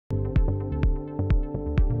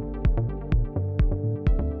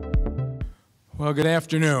Well, good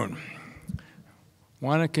afternoon.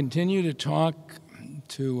 Want to continue to talk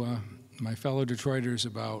to my fellow Detroiters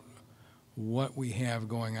about what we have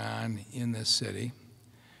going on in this city.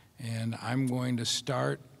 And I'm going to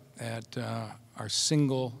start at our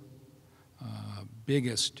single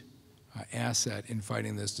biggest asset in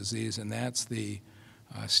fighting this disease, and that's the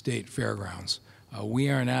state fairgrounds. We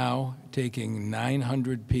are now taking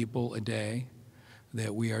 900 people a day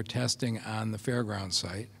that we are testing on the fairground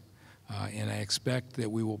site. And I expect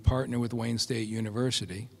that we will partner with Wayne State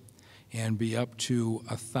University and be up to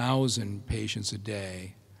 1,000 patients a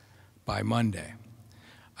day by Monday.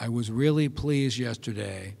 I was really pleased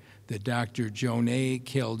yesterday that Dr. Jonay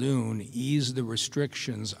Khaldoun eased the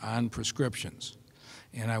restrictions on prescriptions.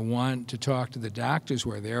 And I want to talk to the doctors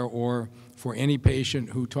who are there, or for any patient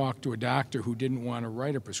who talked to a doctor who didn't want to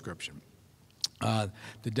write a prescription.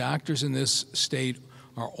 The doctors in this state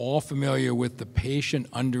are all familiar with the patient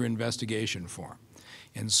under investigation form.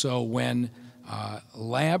 And so when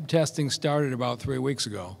lab testing started about 3 weeks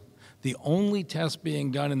ago, the only tests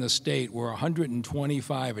being done in the state were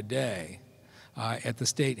 125 a day at the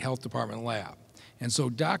state health department lab. And so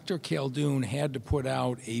Dr. Khaldoun had to put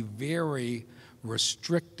out a very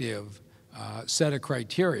restrictive set of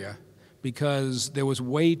criteria because there was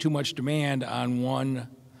way too much demand on one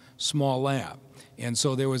small lab. And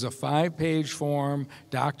so there was a 5-page form.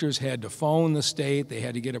 Doctors had to phone the state. They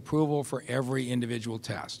had to get approval for every individual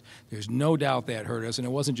test. There's no doubt that hurt us, and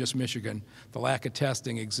it wasn't just Michigan. The lack of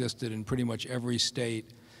testing existed in pretty much every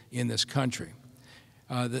state in this country.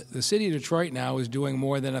 The city of Detroit now is doing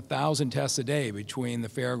more than 1,000 tests a day between the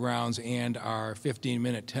fairgrounds and our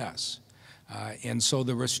 15-minute tests. And so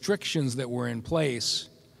the restrictions that were in place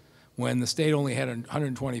when the state only had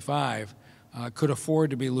 125 could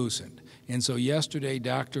afford to be loosened. And so yesterday,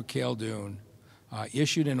 Dr. Khaldoun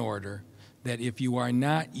issued an order that if you are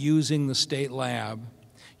not using the state lab,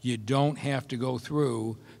 you don't have to go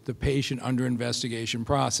through the patient under investigation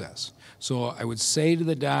process. So I would say to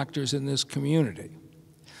the doctors in this community,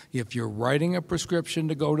 if you're writing a prescription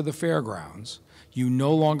to go to the fairgrounds, you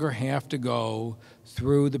no longer have to go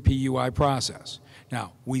through the PUI process.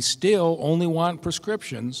 Now, we still only want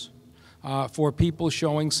prescriptions for people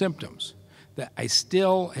showing symptoms. That I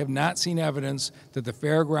still have not seen evidence that the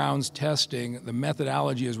fairgrounds testing, the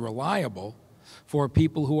methodology is reliable for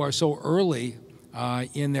people who are so early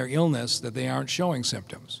in their illness that they aren't showing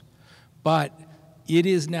symptoms. But it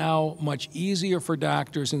is now much easier for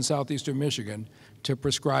doctors in southeastern Michigan to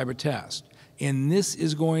prescribe a test. And this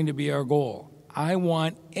is going to be our goal. I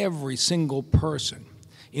want every single person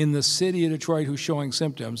in the city of Detroit who's showing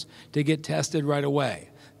symptoms to get tested right away.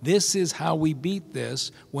 This is how we beat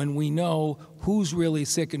this, when we know who's really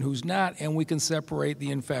sick and who's not, and we can separate the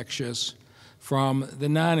infectious from the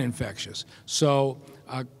non-infectious. So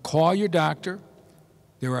call your doctor.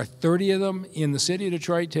 There are 30 of them in the city of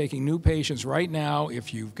Detroit taking new patients right now.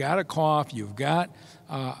 If you've got a cough, you've got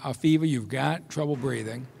a fever, you've got trouble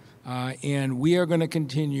breathing, and we are going to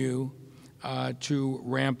continue to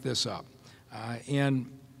ramp this up.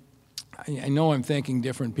 And I know I'm thanking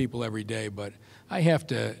different people every day, but I have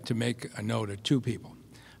to make a note of two people.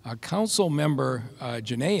 Council member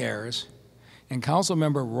Janae Ayers and Council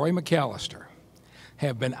member Roy McAllister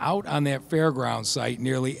have been out on that fairground site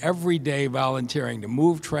nearly every day volunteering to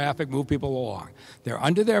move traffic, move people along. They're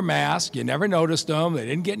under their mask. You never noticed them. They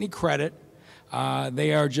didn't get any credit.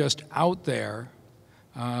 They are just out there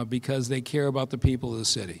because they care about the people of the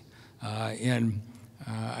city. And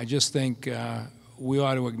I just think we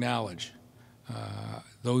ought to acknowledge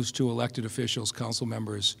those two elected officials, council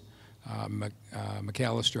members,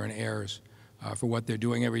 McAllister and Ayers, for what they're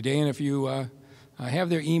doing every day. And if you have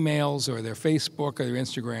their emails or their Facebook or their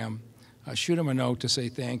Instagram, shoot them a note to say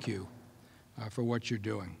thank you for what you're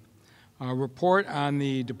doing. Report on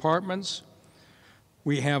the departments.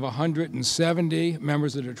 We have 170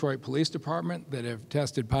 members of the Detroit Police Department that have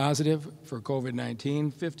tested positive for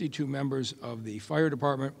COVID-19, 52 members of the fire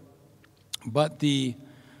department, but the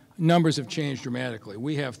numbers have changed dramatically.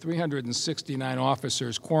 We have 369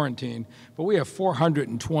 officers quarantined, but we have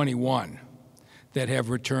 421 that have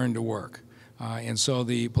returned to work. And so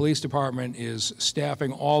the police department is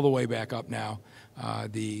staffing all the way back up now.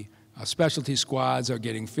 The specialty squads are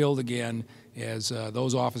getting filled again as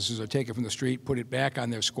those officers are taken from the street, put it back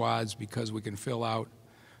on their squads because we can fill out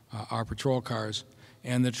our patrol cars.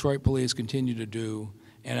 And the Detroit police continue to do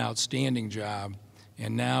an outstanding job.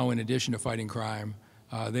 And now, in addition to fighting crime,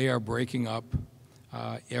 they are breaking up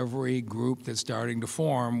every group that's starting to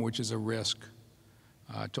form, which is a risk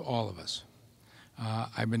to all of us.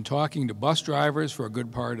 I've been talking to bus drivers for a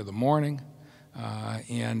good part of the morning,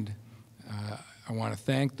 I want to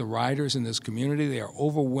thank the riders in this community. They are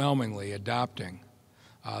overwhelmingly adopting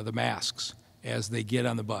the masks as they get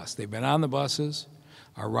on the bus. They've been on the buses.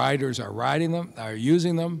 Our riders are riding them, are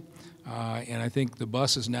using them, and I think the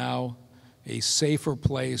bus is now a safer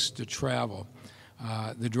place to travel.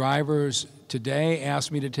 The drivers today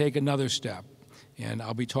asked me to take another step, and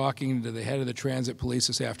I'll be talking to the head of the transit police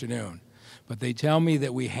this afternoon. But they tell me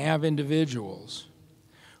that we have individuals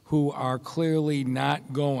who are clearly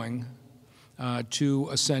not going to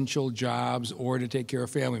essential jobs or to take care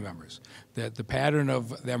of family members. That the pattern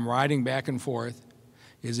of them riding back and forth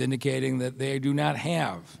is indicating that they do not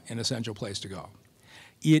have an essential place to go.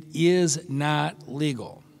 It is not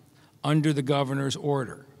legal under the governor's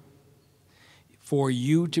order for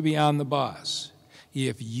you to be on the bus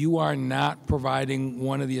if you are not providing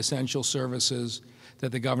one of the essential services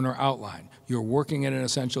that the governor outlined. You're working at an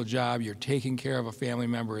essential job, you're taking care of a family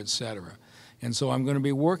member, et cetera. And so I'm going to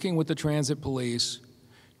be working with the transit police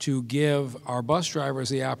to give our bus drivers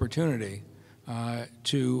the opportunity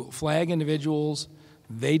to flag individuals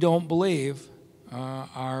they don't believe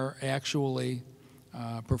are actually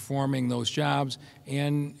performing those jobs.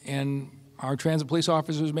 And our transit police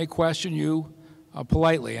officers may question you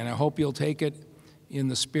politely, and I hope you'll take it in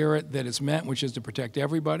the spirit that it's meant, which is to protect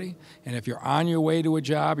everybody. And if you're on your way to a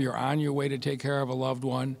job, you're on your way to take care of a loved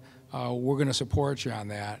one, we're going to support you on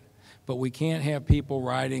that. But we can't have people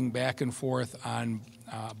riding back and forth on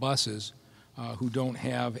buses who don't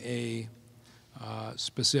have a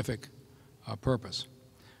specific purpose.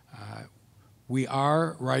 We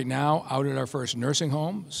are right now out at our first nursing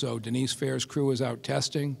home, so Denise Fair's crew is out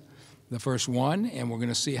testing the first one, and we're going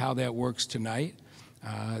to see how that works tonight.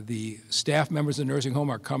 The staff members of the nursing home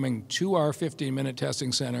are coming to our 15-minute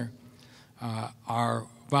testing center. Our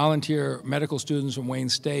volunteer medical students from Wayne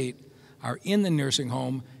State are in the nursing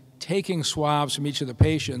home taking swabs from each of the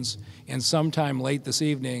patients, and sometime late this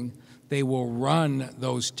evening they will run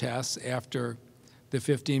those tests after the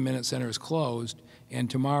 15-minute center is closed, and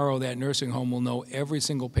tomorrow that nursing home will know every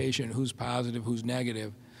single patient who's positive, who's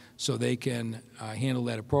negative, so they can handle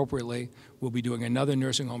that appropriately. We'll be doing another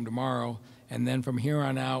nursing home tomorrow, and then from here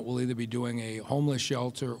on out we'll either be doing a homeless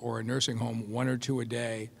shelter or a nursing home, 1 or 2 a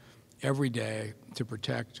day, every day, to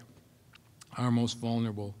protect our most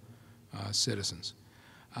vulnerable citizens.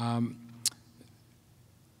 I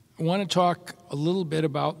want to talk a little bit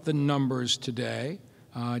about the numbers today.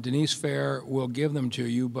 Denise Fair will give them to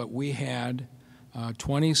you, but we had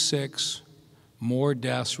 26 more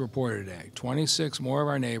deaths reported today. 26 more of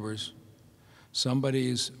our neighbors,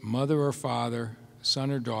 somebody's mother or father, son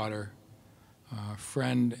or daughter,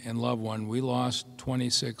 friend and loved one. We lost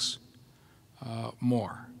 26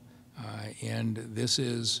 more. And this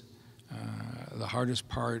is the hardest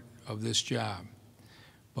part of this job.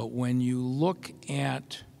 But when you look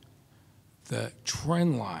at the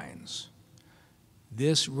trend lines,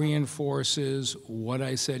 this reinforces what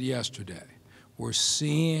I said yesterday. We're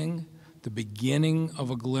seeing the beginning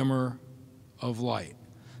of a glimmer of light.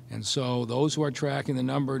 And so those who are tracking the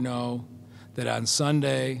number know that on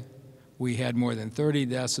Sunday we had more than 30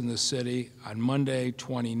 deaths in the city, on Monday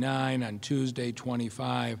 29, on Tuesday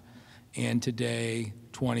 25, and today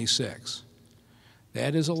 26.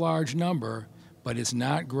 That is a large number, but it's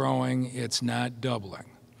not growing, it's not doubling.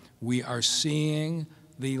 We are seeing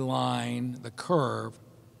the line, the curve,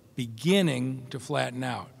 beginning to flatten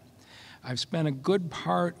out. I've spent a good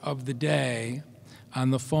part of the day on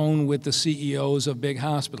the phone with the CEOs of big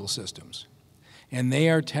hospital systems, and they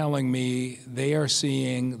are telling me they are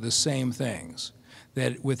seeing the same things,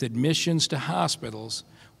 that with admissions to hospitals,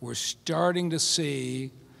 we're starting to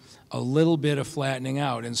see a little bit of flattening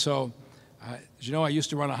out. And so, as you know, I used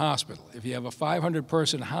to run a hospital. If you have a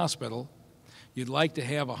 500-person hospital, you'd like to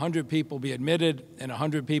have 100 people be admitted and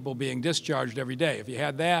 100 people being discharged every day. If you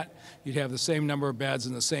had that, you'd have the same number of beds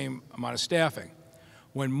and the same amount of staffing.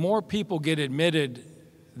 When more people get admitted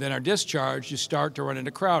than are discharged, you start to run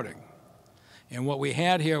into crowding. And what we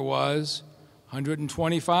had here was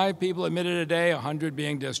 125 people admitted a day, 100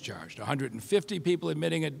 being discharged. 150 people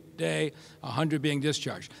admitting a day, 100 being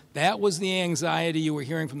discharged. That was the anxiety you were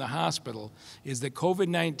hearing from the hospital, is that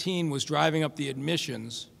COVID-19 was driving up the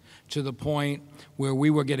admissions to the point where we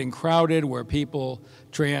were getting crowded, where people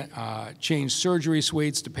changed surgery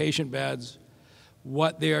suites to patient beds.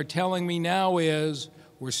 What they are telling me now is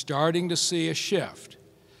we're starting to see a shift.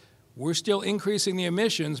 We're still increasing the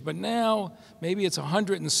admissions, but now maybe it's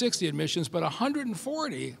 160 admissions, but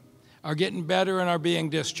 140 are getting better and are being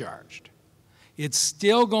discharged. It's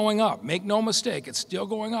still going up. Make no mistake, it's still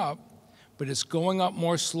going up, but it's going up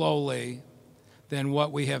more slowly than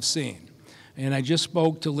what we have seen. And I just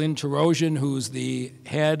spoke to Lynn Terosian, who's the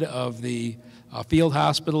head of the field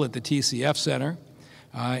hospital at the TCF Center.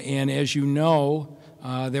 And as you know,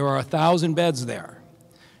 there are 1,000 beds there.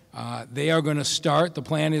 They are going to start, the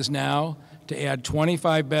plan is now, to add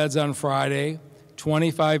 25 beds on Friday,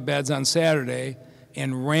 25 beds on Saturday,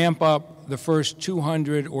 and ramp up the first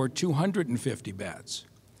 200 or 250 beds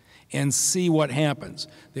and see what happens.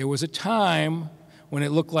 There was a time when it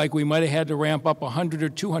looked like we might have had to ramp up 100 or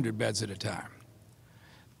 200 beds at a time.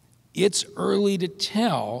 It's early to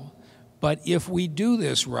tell, but if we do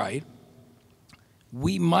this right,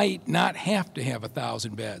 we might not have to have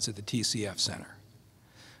 1,000 beds at the TCF Center.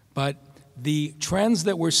 But the trends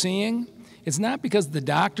that we're seeing, it's not because the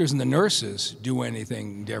doctors and the nurses do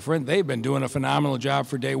anything different. They've been doing a phenomenal job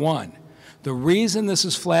for day one. The reason this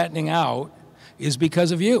is flattening out is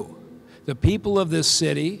because of you. The people of this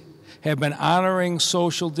city have been honoring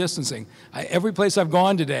social distancing. Every place I've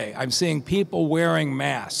gone today, I'm seeing people wearing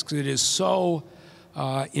masks. It is so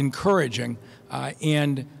encouraging.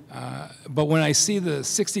 But when I see the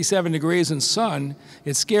 67 degrees and sun,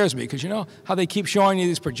 it scares me, because you know how they keep showing you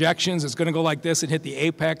these projections, it's going to go like this and hit the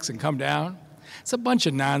apex and come down? It's a bunch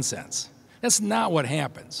of nonsense. That's not what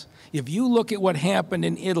happens. If you look at what happened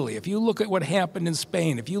in Italy, if you look at what happened in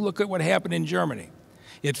Spain, if you look at what happened in Germany,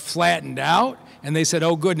 it flattened out, and they said,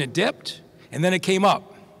 oh, good, and it dipped, and then it came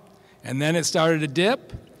up. And then it started to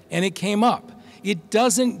dip, and it came up. It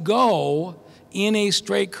doesn't go in a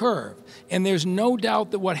straight curve. And there's no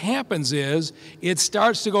doubt that what happens is it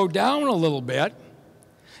starts to go down a little bit,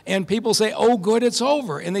 and people say, oh, good, it's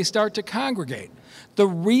over, and they start to congregate. The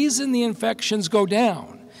reason the infections go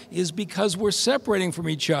down is because we're separating from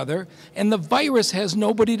each other, and the virus has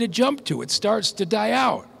nobody to jump to. It starts to die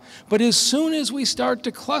out. But as soon as we start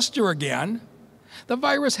to cluster again, the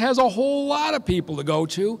virus has a whole lot of people to go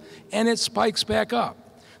to, and it spikes back up.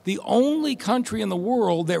 The only country in the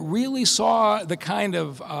world that really saw the kind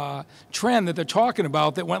of trend that they're talking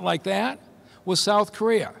about that went like that was South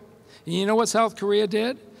Korea. And you know what South Korea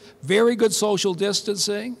did? Very good social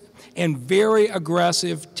distancing and very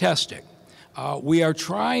aggressive testing. We are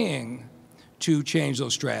trying to change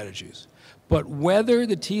those strategies. But whether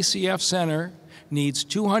the TCF Center needs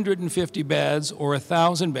 250 beds or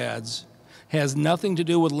 1,000 beds has nothing to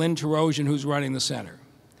do with Lynn Terosian, who's running the center.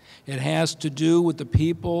 It has to do with the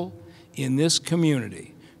people in this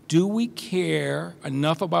community. Do we care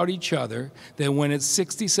enough about each other that when it's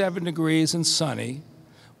 67 degrees and sunny,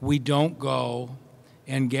 we don't go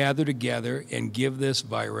and gather together and give this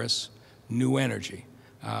virus new energy?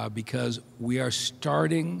 Because we are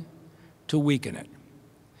starting to weaken it.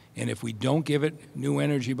 And if we don't give it new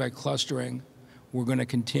energy by clustering, we're going to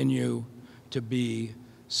continue to be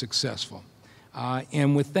successful.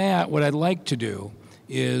 And with that, what I'd like to do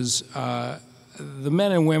is the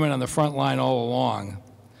men and women on the front line all along,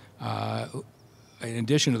 in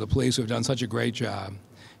addition to the police who have done such a great job,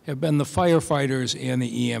 have been the firefighters and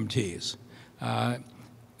the EMTs.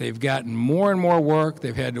 They've gotten more and more work.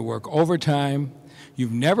 They've had to work overtime.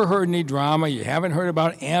 You've never heard any drama. You haven't heard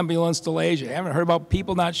about ambulance delays. You haven't heard about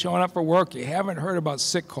people not showing up for work. You haven't heard about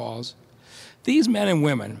sick calls. These men and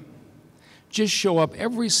women just show up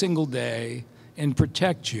every single day and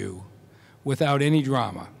protect you without any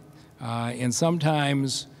drama. And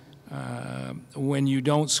sometimes when you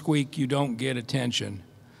don't squeak, you don't get attention.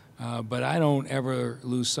 But I don't ever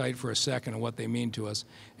lose sight for a second of what they mean to us.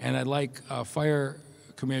 And I'd like Fire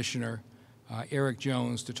Commissioner Eric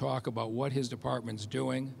Jones to talk about what his department's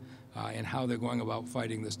doing and how they're going about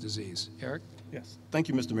fighting this disease. Eric? Yes. Thank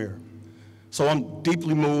you, Mr. Mayor. So I'm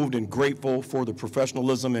deeply moved and grateful for the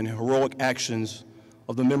professionalism and heroic actions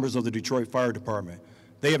of the members of the Detroit Fire Department.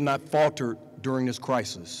 They have not faltered during this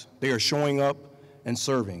crisis. They are showing up and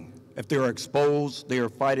serving. If they are exposed, they are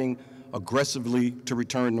fighting aggressively to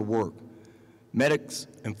return to work. Medics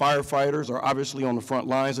and firefighters are obviously on the front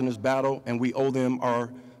lines in this battle, and we owe them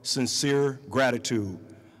our sincere gratitude.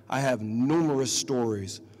 I have numerous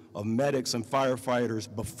stories of medics and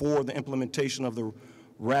firefighters before the implementation of the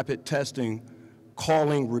rapid testing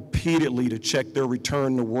calling repeatedly to check their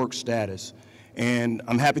return to work status. And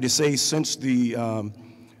I'm happy to say since the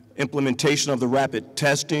implementation of the rapid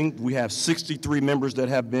testing, we have 63 members that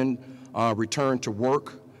have been returned to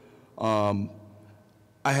work. I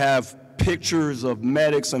have pictures of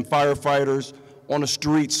medics and firefighters on the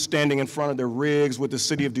streets standing in front of their rigs with the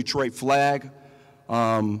City of Detroit flag.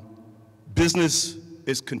 Business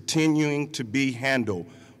is continuing to be handled.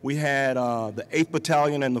 We had the 8th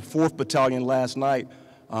Battalion and the 4th Battalion last night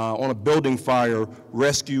on a building fire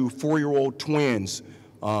rescue 4-year-old twins.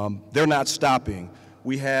 They're not stopping.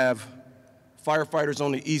 We have firefighters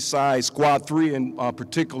on the east side, Squad 3 in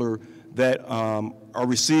particular, that are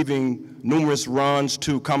receiving numerous runs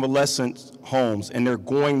to convalescent homes, and they're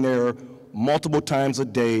going there multiple times a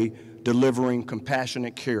day delivering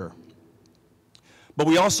compassionate care. But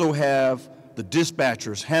we also have the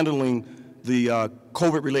dispatchers handling the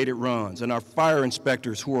COVID-related runs, and our fire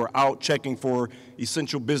inspectors who are out checking for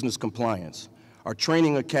essential business compliance, our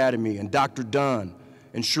training academy and Dr. Dunn,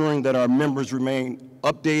 ensuring that our members remain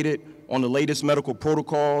updated on the latest medical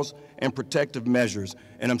protocols and protective measures.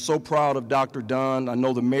 And I'm so proud of Dr. Dunn. I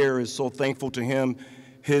know the mayor is so thankful to him.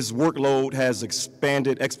 His workload has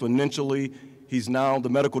expanded exponentially. He's now the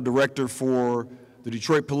medical director for the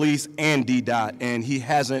Detroit Police and DDOT, and he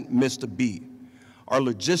hasn't missed a beat. Our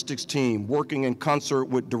logistics team, working in concert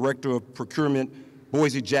with Director of Procurement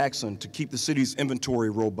Boise Jackson to keep the city's inventory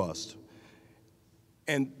robust.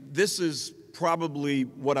 And this is probably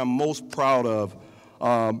what I'm most proud of.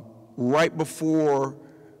 Right before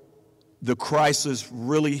the crisis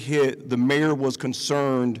really hit, the mayor was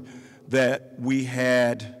concerned that we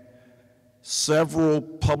had several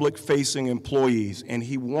public-facing employees, and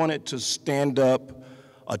he wanted to stand up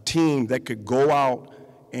a team that could go out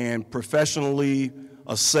and professionally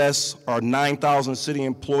assess our 9,000 city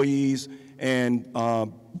employees and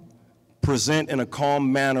present in a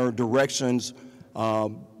calm manner directions,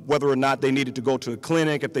 whether or not they needed to go to a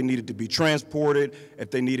clinic, if they needed to be transported, if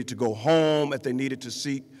they needed to go home, if they needed to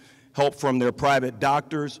seek help from their private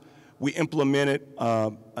doctors. We implemented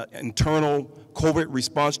an internal COVID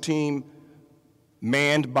response team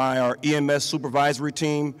manned by our EMS supervisory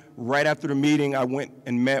team. Right after the meeting, I went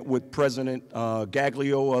and met with President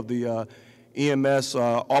Gaglio of the EMS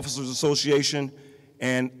Officers Association,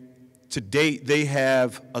 and to date, they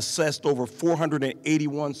have assessed over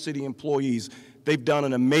 481 city employees. They've done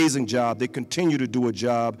an amazing job. They continue to do a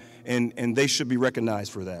job, and they should be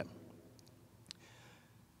recognized for that.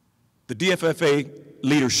 The DFFA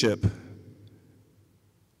leadership,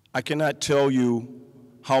 I cannot tell you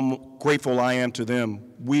how grateful I am to them.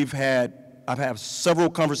 I've had several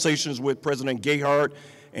conversations with President Gayhart,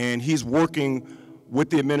 and he's working with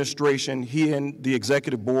the administration, he and the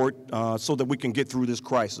executive board, so that we can get through this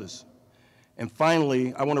crisis. And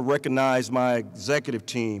finally, I want to recognize my executive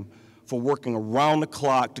team for working around the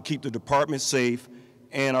clock to keep the department safe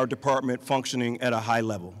and our department functioning at a high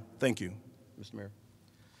level. Thank you, Mr. Mayor.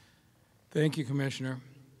 Thank you, Commissioner.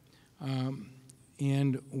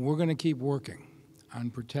 And we're going to keep working on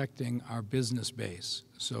protecting our business base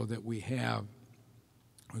so that we have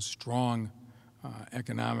a strong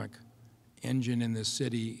economic engine in this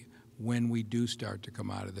city when we do start to come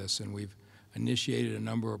out of this. And we've initiated a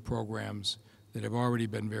number of programs that have already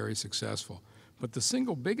been very successful. But the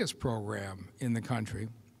single biggest program in the country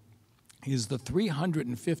is the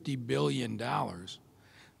 $350 billion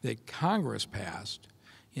that Congress passed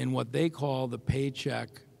in what they call the Paycheck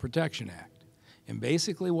Protection Act. And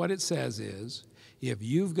basically what it says is, if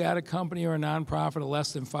you've got a company or a nonprofit of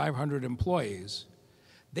less than 500 employees,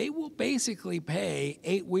 they will basically pay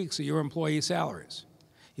 8 weeks of your employees' salaries.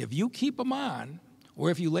 If you keep them on, or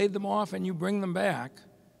if you laid them off and you bring them back,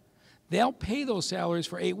 they'll pay those salaries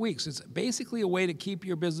for 8 weeks. It's basically a way to keep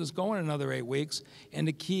your business going another 8 weeks and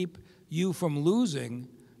to keep you from losing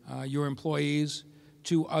your employees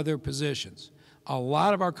to other positions. A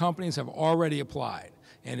lot of our companies have already applied.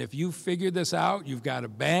 And if you figured this out, you've got a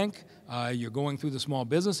bank, you're going through the Small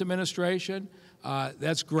Business Administration,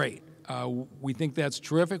 that's great. We think that's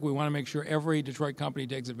terrific. We want to make sure every Detroit company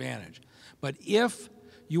takes advantage. But if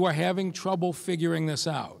you are having trouble figuring this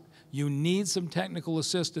out, you need some technical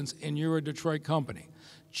assistance and you're a Detroit company,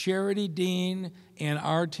 Charity Dean and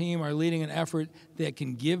our team are leading an effort that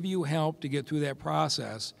can give you help to get through that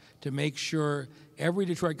process to make sure every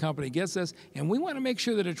Detroit company gets this. And we want to make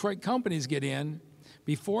sure the Detroit companies get in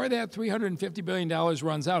before that $350 billion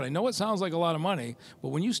runs out. I know it sounds like a lot of money, but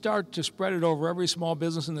when you start to spread it over every small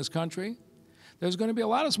business in this country, there's going to be a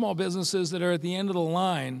lot of small businesses that are at the end of the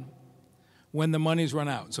line when the money's run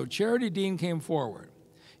out. So Charity Dean came forward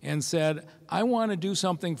and said, I want to do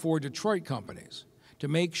something for Detroit companies to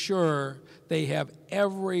make sure they have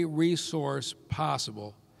every resource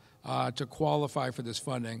possible to qualify for this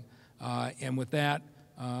funding. And with that,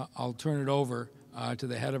 I'll turn it over to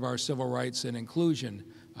the head of our Civil Rights and Inclusion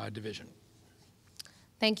Division.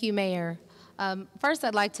 Thank you, Mayor. First,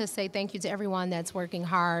 I'd like to say thank you to everyone that's working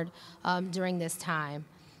hard during this time.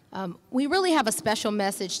 We really have a special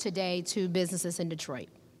message today to businesses in Detroit.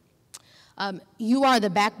 You are the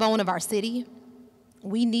backbone of our city.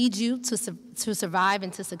 We need you to survive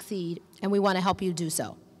and to succeed, and we want to help you do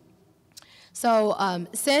so. So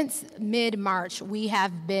since mid-March, we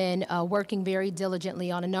have been working very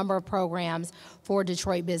diligently on a number of programs for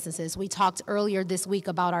Detroit businesses. We talked earlier this week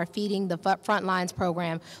about our Feeding the Front Lines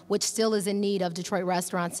program, which still is in need of Detroit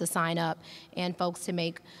restaurants to sign up and folks to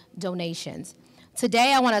make donations.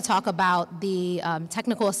 Today, I want to talk about the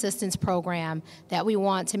technical assistance program that we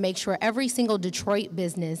want to make sure every single Detroit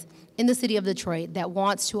business in the city of Detroit that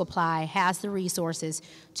wants to apply has the resources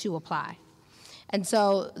to apply. And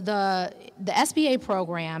so the SBA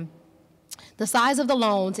program, the size of the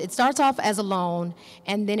loans, it starts off as a loan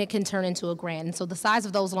and then it can turn into a grant. And so the size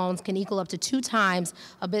of those loans can equal up to 2 times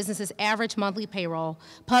a business's average monthly payroll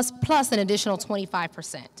plus an additional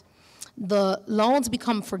 25%. The loans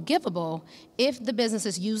become forgivable if the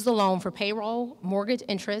businesses use the loan for payroll, mortgage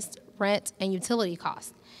interest, rent, and utility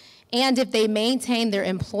costs, and if they maintain their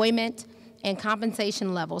employment and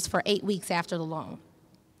compensation levels for 8 weeks after the loan.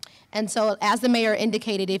 And so, as the mayor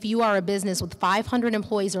indicated, if you are a business with 500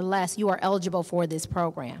 employees or less, you are eligible for this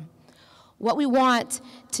program. What we want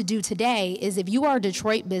to do today is if you are a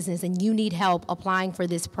Detroit business and you need help applying for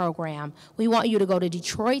this program, we want you to go to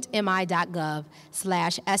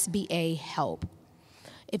detroitmi.gov/SBA help.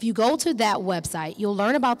 If you go to that website, you'll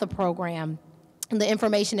learn about the program. The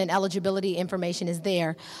information and eligibility information is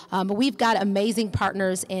there. But we've got amazing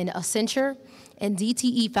partners in Accenture and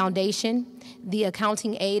DTE Foundation, the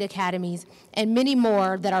Accounting Aid Academies, and many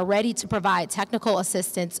more that are ready to provide technical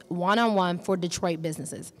assistance one-on-one for Detroit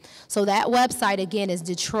businesses. So that website, again, is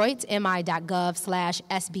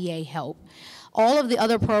detroitmi.gov/SBA help. All of the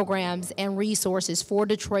other programs and resources for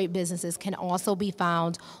Detroit businesses can also be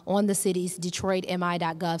found on the city's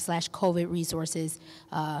detroitmi.gov/COVID resources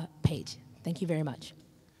page. Thank you very much.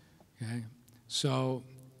 Okay. So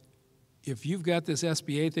if you've got this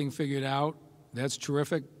SBA thing figured out, that's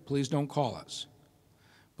terrific. Please don't call us.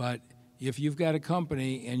 But if you've got a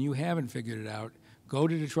company and you haven't figured it out, go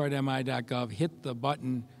to detroitmi.gov, hit the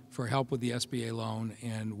button for help with the SBA loan,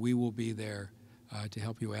 and we will be there to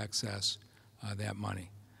help you access that money.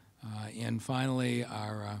 And finally,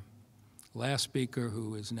 our last speaker,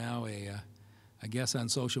 who is now I guess on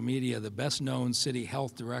social media, the best-known city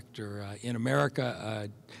health director in America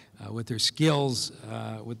with her skills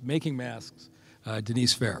with making masks,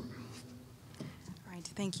 Denise Fair. All right,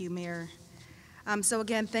 thank you, Mayor. So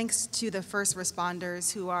again, thanks to the first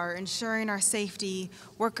responders who are ensuring our safety,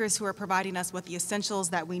 workers who are providing us with the essentials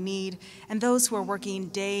that we need, and those who are working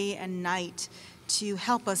day and night to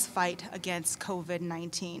help us fight against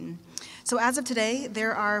COVID-19. So as of today,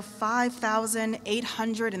 there are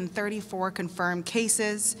 5,834 confirmed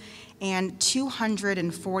cases and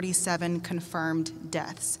 247 confirmed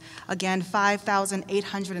deaths. Again,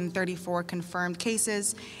 5,834 confirmed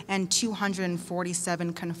cases and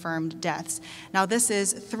 247 confirmed deaths. Now, this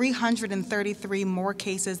is 333 more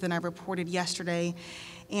cases than I reported yesterday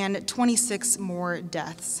and 26 more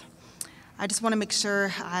deaths. I just want to make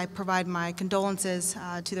sure I provide my condolences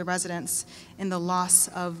to the residents in the loss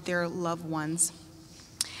of their loved ones.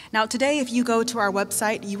 Now today, if you go to our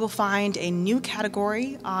website, you will find a new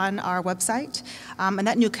category on our website, and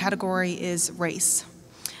that new category is race.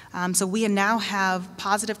 So we now have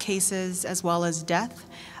positive cases as well as death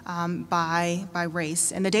by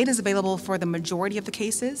race. And the data is available for the majority of the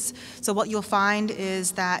cases. So what you'll find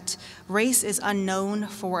is that race is unknown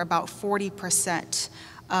for about 40%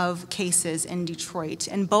 of cases in Detroit.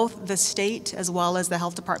 And both the state as well as the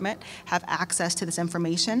health department have access to this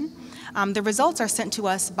information. The results are sent to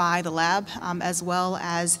us by the lab as well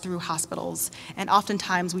as through hospitals. And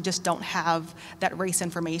oftentimes we just don't have that race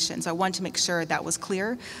information. So I wanted to make sure that was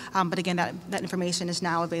clear. But again, that information is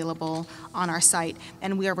now available on our site.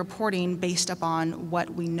 And we are reporting based upon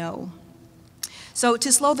what we know. So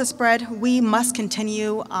to slow the spread, we must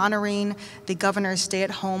continue honoring the governor's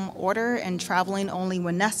stay-at-home order and traveling only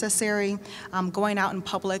when necessary, going out in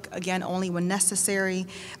public, again, only when necessary,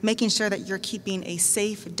 making sure that you're keeping a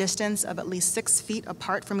safe distance of at least 6 feet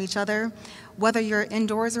apart from each other, whether you're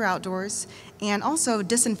indoors or outdoors, and also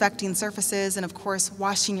disinfecting surfaces and, of course,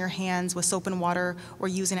 washing your hands with soap and water or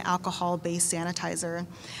using an alcohol-based sanitizer.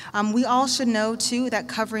 We all should know, too, that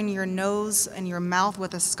covering your nose and your mouth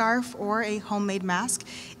with a scarf or a homemade mask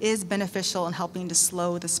is beneficial in helping to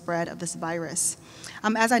slow the spread of this virus.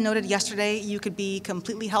 As I noted yesterday, you could be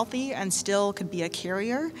completely healthy and still could be a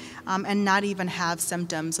carrier and not even have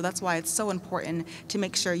symptoms. So that's why it's so important to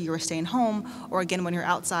make sure you are staying home, or again, when you're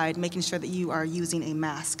outside, making sure that you are using a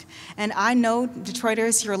mask. And I know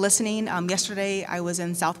Detroiters, you're listening. Yesterday, I was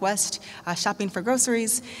in Southwest shopping for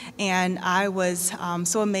groceries, and I was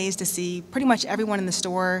so amazed to see pretty much everyone in the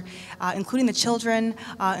store, including the children,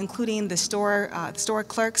 including the store store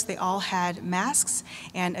clerks, they all had masks,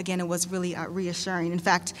 and again, it was really reassuring. In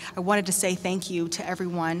fact, I wanted to say thank you to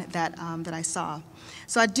everyone that I saw.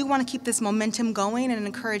 So I do want to keep this momentum going and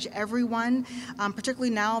encourage everyone, particularly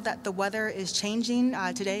now that the weather is changing.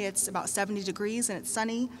 Today it's about 70 degrees and it's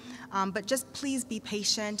sunny, but just please be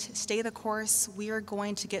patient, stay the course. We are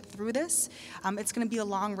going to get through this. It's going to be a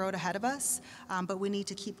long road ahead of us, but we need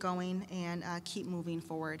to keep going and keep moving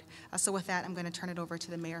forward. So with that, I'm going to turn it over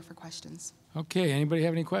to the mayor for questions. Okay, anybody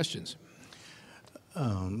have any questions?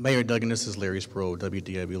 Mayor Duggan, this is Larry Sproul,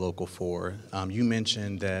 WDW Local 4. You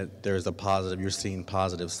mentioned that there's a positive, you're seeing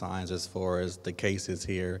positive signs as far as the cases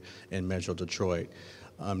here in Metro Detroit.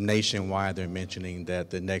 Nationwide, they're mentioning that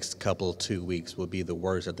the next couple 2 weeks will be the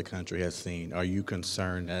worst that the country has seen. Are you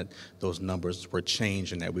concerned that those numbers were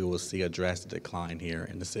changed and that we will see a drastic decline here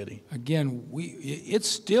in the city? Again, it's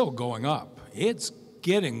still going up. It's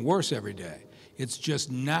getting worse every day. It's just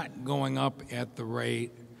not going up at the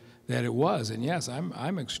rate that it was. And yes,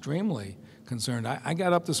 I'm extremely concerned. I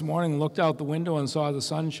got up this morning and looked out the window and saw the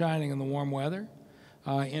sun shining and the warm weather,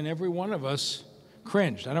 and every one of us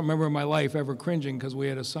cringed. I don't remember in my life ever cringing because we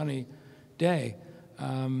had a sunny day.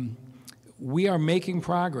 We are making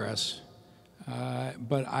progress,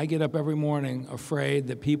 but I get up every morning afraid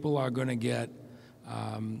that people are going to get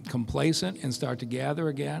complacent and start to gather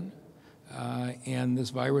again, and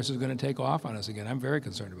this virus is going to take off on us again. I'm very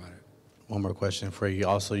concerned about it. One more question for you.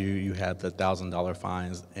 Also, you had the $1,000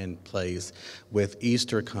 fines in place. With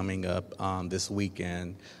Easter coming up this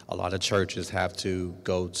weekend, a lot of churches have to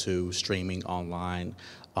go to streaming online.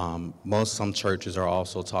 Some churches are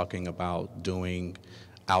also talking about doing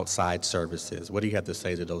outside services. What do you have to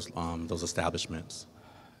say to those establishments?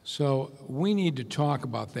 So we need to talk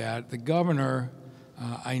about that. The governor,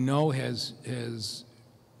 I know, is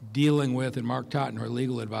dealing with, and Mark Totten, her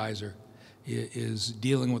legal advisor, is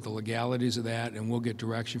dealing with the legalities of that, and we'll get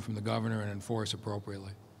direction from the governor and enforce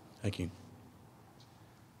appropriately. Thank you.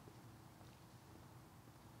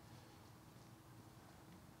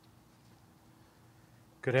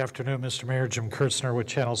 Good afternoon, Mr. Mayor. Jim Kurtzner with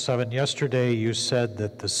Channel 7. Yesterday, you said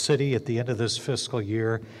that the city at the end of this fiscal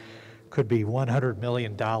year could be $100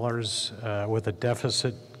 million with a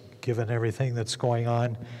deficit, given everything that's going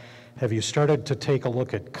on. Have you started to take a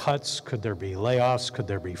look at cuts? Could there be layoffs? Could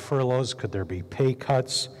there be furloughs? Could there be pay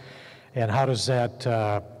cuts? And how does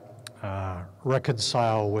that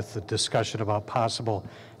reconcile with the discussion about possible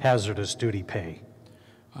hazardous duty pay?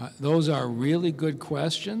 Those are really good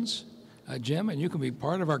questions, Jim, and you can be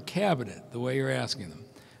part of our cabinet the way you're asking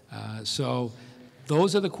them. So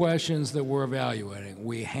those are the questions that we're evaluating.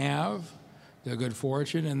 We have the good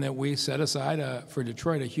fortune in that we set aside for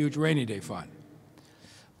Detroit a huge rainy day fund.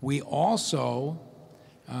 We also,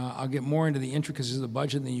 I'll get more into the intricacies of the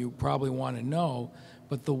budget than you probably want to know,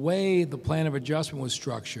 but the way the plan of adjustment was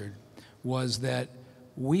structured was that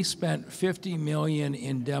we spent $50 million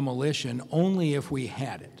in demolition only if we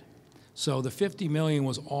had it. So the $50 million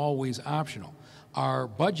was always optional. Our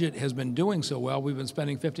budget has been doing so well, we've been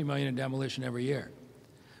spending $50 million in demolition every year.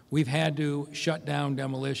 We've had to shut down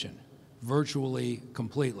demolition virtually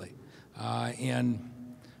completely.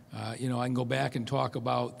 You know, I can go back and talk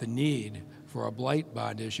about the need for a blight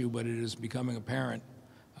bond issue, but it is becoming apparent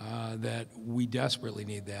that we desperately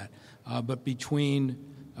need that. But between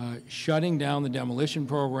shutting down the demolition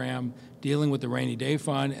program, dealing with the rainy day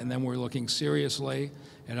fund, and then we're looking seriously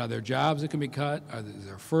at are there jobs that can be cut? Are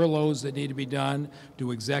there furloughs that need to be done?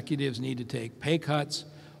 Do executives need to take pay cuts?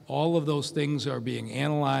 All of those things are being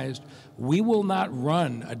analyzed. We will not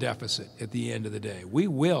run a deficit at the end of the day. We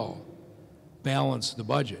will balance the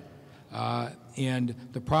budget. And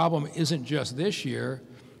the problem isn't just this year,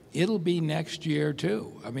 it'll be next year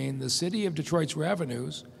too. I mean, the city of Detroit's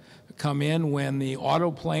revenues come in when the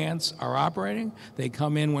auto plants are operating. They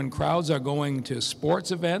come in when crowds are going to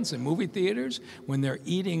sports events and movie theaters, when they're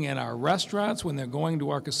eating in our restaurants, when they're going to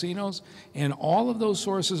our casinos. And all of those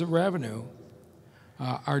sources of revenue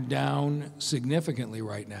are down significantly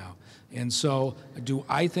right now. And so do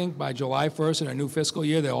I think by July 1st in our new fiscal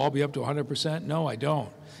year they'll all be up to 100%? No, I don't.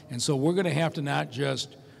 And so we're going to have to not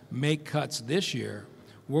just make cuts this year,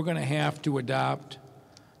 we're going to have to adopt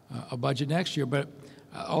a budget next year. But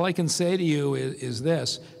all I can say to you is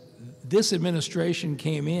this. This administration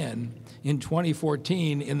came in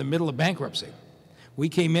 2014 in the middle of bankruptcy. We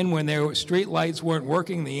came in when their street lights weren't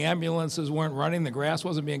working, the ambulances weren't running, the grass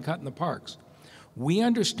wasn't being cut in the parks. We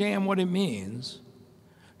understand what it means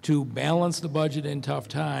to balance the budget in tough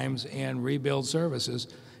times and rebuild services.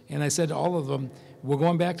 And I said to all of them, we're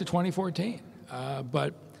going back to 2014.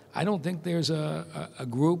 But I don't think there's a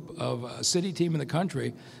group of a city team in the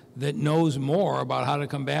country that knows more about how to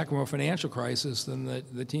come back from a financial crisis than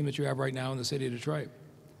the team that you have right now in the city of Detroit.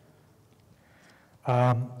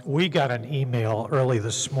 We got an email early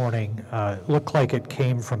this morning. Looked like it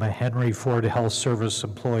came from a Henry Ford Health Service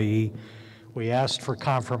employee. We asked for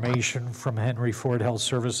confirmation from Henry Ford Health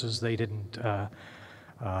Services. They didn't, what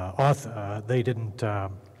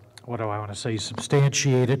do I want to say,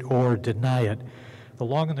 substantiate it or deny it. The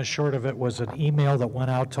long and the short of it was an email that went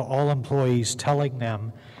out to all employees telling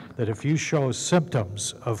them that if you show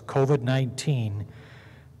symptoms of COVID-19,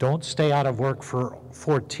 don't stay out of work for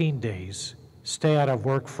 14 days. Stay out of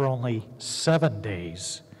work for only 7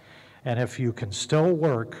 days. And if you can still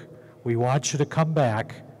work, we want you to come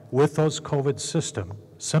back with those COVID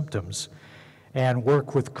symptoms and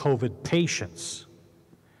work with COVID patients.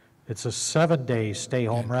 It's a 7-day stay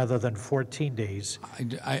home rather than 14 days.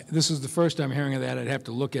 This is the first time hearing of that. I'd have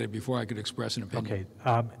to look at it before I could express an opinion.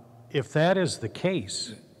 Okay. If that is the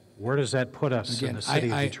case, where does that put us Again, in the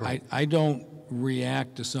city of Detroit? I don't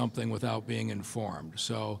react to something without being informed.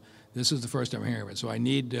 So this is the first time hearing of it. So I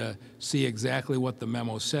need to see exactly what the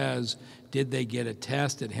memo says. Did they get a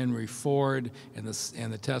test at Henry Ford and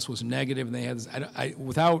the test was negative and they had this?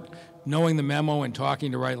 Without knowing the memo and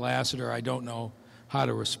talking to Wright Lassiter, I don't know how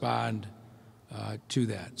to respond to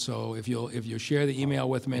that. So if you'll share the email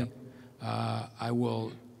with me, I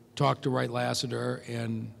will talk to Wright Lassiter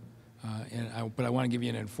but I want to give you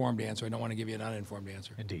an informed answer. I don't want to give you an uninformed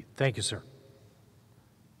answer. Indeed. Thank you, sir.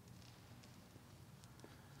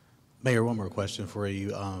 Mayor, one more question for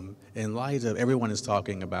you. In light of everyone is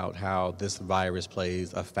talking about how this virus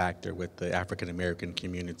plays a factor with the African American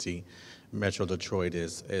community, Metro Detroit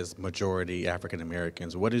is majority African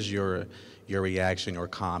Americans. What is your reaction or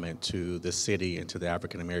comment to the city and to the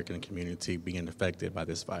African American community being affected by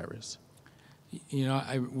this virus? You know,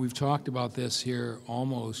 we've talked about this here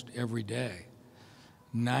almost every day.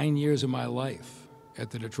 9 years of my life at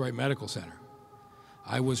the Detroit Medical Center,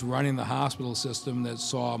 I was running the hospital system that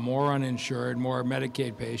saw more uninsured, more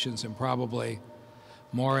Medicaid patients, and probably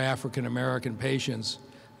more African American patients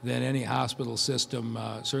than any hospital system,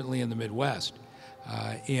 certainly in the Midwest.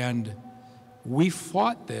 And we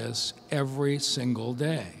fought this every single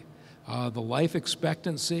day. The life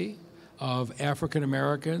expectancy of African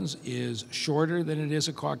Americans is shorter than it is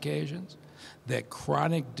of Caucasians. That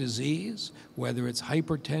chronic disease, whether it's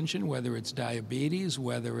hypertension, whether it's diabetes,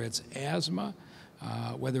 whether it's asthma,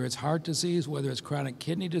 whether it's heart disease, whether it's chronic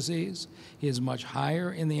kidney disease, is much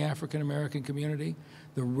higher in the African American community.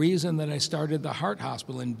 The reason that I started the heart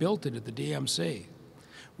hospital and built it at the DMC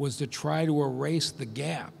was to try to erase the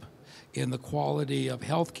gap in the quality of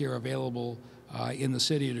health care available in the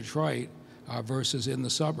city of Detroit versus in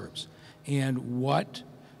the suburbs. And what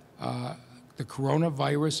the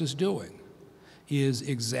coronavirus is doing is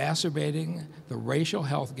exacerbating the racial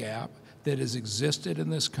health gap that has existed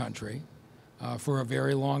in this country for a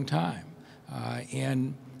very long time.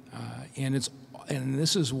 And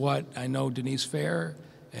this is what I know Denise Fair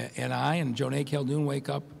and I and Jonae Caldoun wake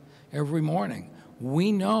up every morning.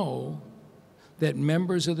 We know that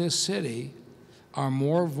members of this city are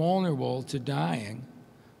more vulnerable to dying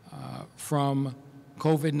from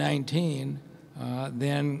COVID-19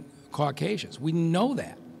 than Caucasians. We know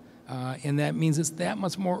that. And that means it's that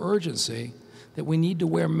much more urgency that we need to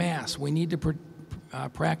wear masks. We need to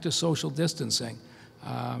practice social distancing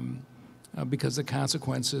because the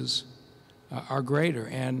consequences are greater.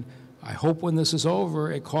 And I hope when this is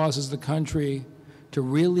over, it causes the country to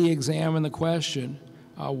really examine the question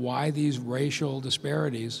why these racial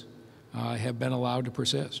disparities have been allowed to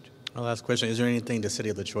persist. My last question, is there anything the city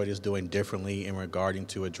of Detroit is doing differently in regarding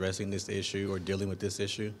to addressing this issue or dealing with this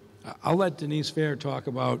issue? I'll let Denise Fair talk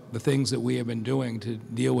about the things that we have been doing to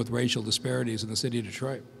deal with racial disparities in the city of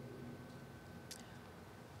Detroit.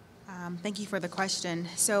 Thank you for the question.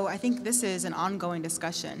 So I think this is an ongoing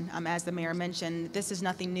discussion. As the mayor mentioned, this is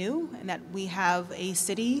nothing new, and that we have a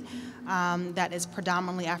city that is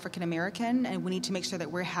predominantly African American, and we need to make sure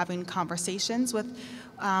that we're having conversations with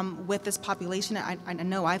this population. I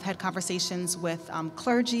know I've had conversations with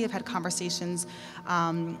clergy, I've had conversations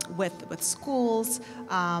with schools,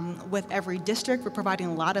 with every district. We're providing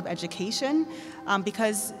a lot of education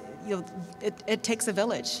because it takes a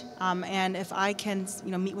village, and if I can,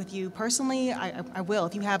 meet with you personally, I will.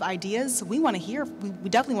 If you have ideas, we want to hear.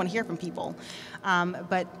 We definitely want to hear from people,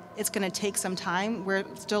 but it's going to take some time. We're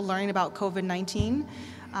still learning about COVID-19,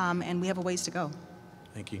 and we have a ways to go.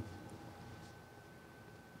 Thank you.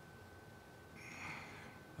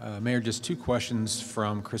 Mayor, just two questions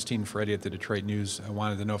from Christine Ferretti at the Detroit News. I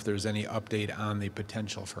wanted to know if there's any update on the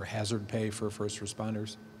potential for hazard pay for first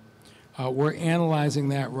responders. We're analyzing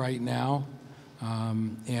that right now,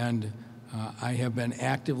 and I have been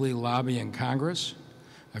actively lobbying Congress.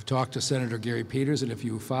 I've talked to Senator Gary Peters, and if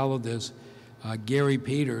you followed this, Gary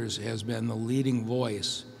Peters has been the leading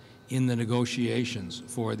voice in the negotiations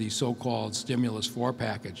for the so-called Stimulus 4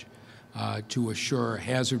 package to assure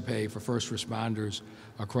hazard pay for first responders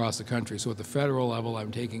across the country. So at the federal level,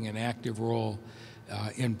 I'm taking an active role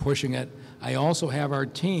in pushing it. I also have our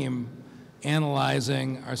team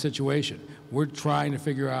analyzing our situation. We're trying to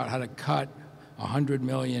figure out how to cut $100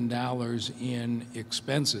 million in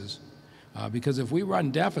expenses because if we run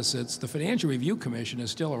deficits, the Financial Review Commission is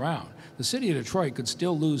still around. The city of Detroit could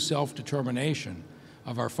still lose self-determination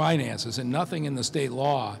of our finances, and nothing in the state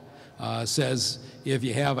law says if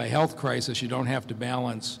you have a health crisis, you don't have to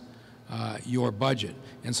balance your budget.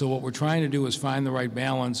 And so what we're trying to do is find the right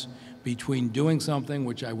balance between doing something,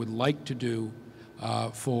 which I would like to do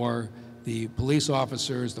for the police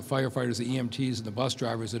officers, the firefighters, the EMTs, and the bus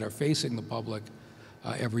drivers that are facing the public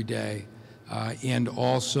every day, and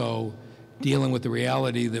also dealing with the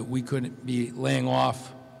reality that we could be laying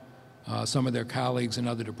off some of their colleagues in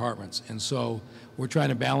other departments. And so we're trying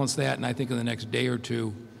to balance that, and I think in the next day or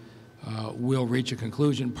two we'll reach a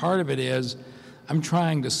conclusion. Part of it is I'm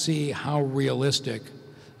trying to see how realistic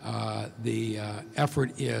the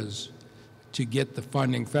effort is to get the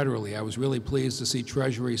funding federally. I was really pleased to see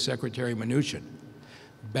Treasury Secretary Mnuchin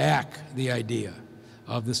back the idea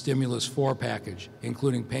of the Stimulus 4 package,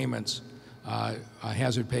 including payments,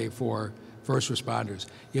 hazard pay for first responders.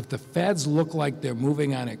 If the feds look like they're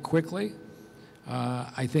moving on it quickly,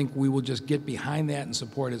 I think we will just get behind that and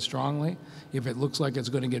support it strongly. If it looks like it's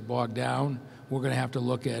going to get bogged down, we're going to have to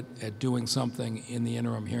look at doing something in the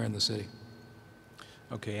interim here in the city.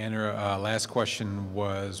 Okay, and our last question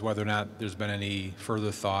was whether or not there's been any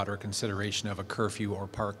further thought or consideration of a curfew or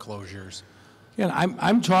park closures. Yeah,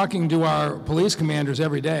 I'm talking to our police commanders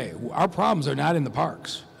every day. Our problems are not in the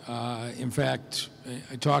parks. In fact,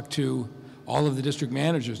 I talked to all of the district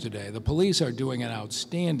managers today. The police are doing an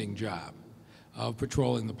outstanding job of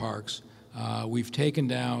patrolling the parks. We've taken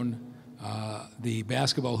down the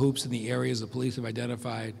basketball hoops in the areas the police have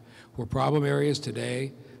identified were problem areas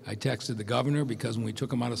today. I texted the governor because when we took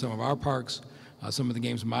them out of some of our parks, some of the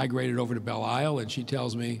games migrated over to Belle Isle, and she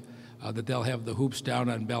tells me that they'll have the hoops down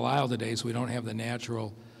on Belle Isle today so we don't have the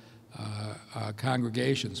natural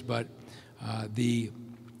congregations. But the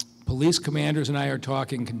police commanders and I are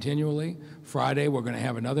talking continually. Friday we're going to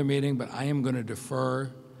have another meeting, but I am going to defer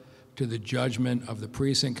to the judgment of the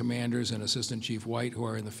precinct commanders and Assistant Chief White who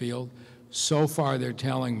are in the field. So far they're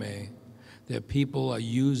telling me that people are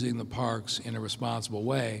using the parks in a responsible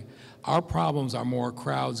way. Our problems are more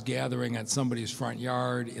crowds gathering at somebody's front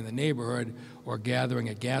yard in the neighborhood or gathering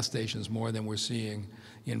at gas stations more than we're seeing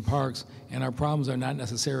in parks. And our problems are not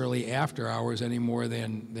necessarily after hours any more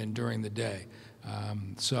than during the day.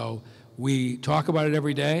 So we talk about it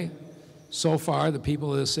every day. So far, the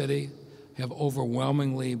people of the city have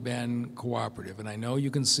overwhelmingly been cooperative. And I know you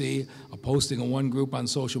can see a posting of one group on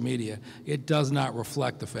social media. It does not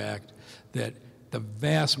reflect the fact that the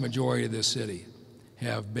vast majority of this city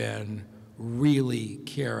have been really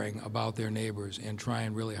caring about their neighbors and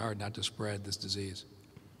trying really hard not to spread this disease.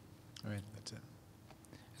 All right, that's it.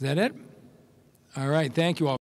 Is that it? All right, thank you all.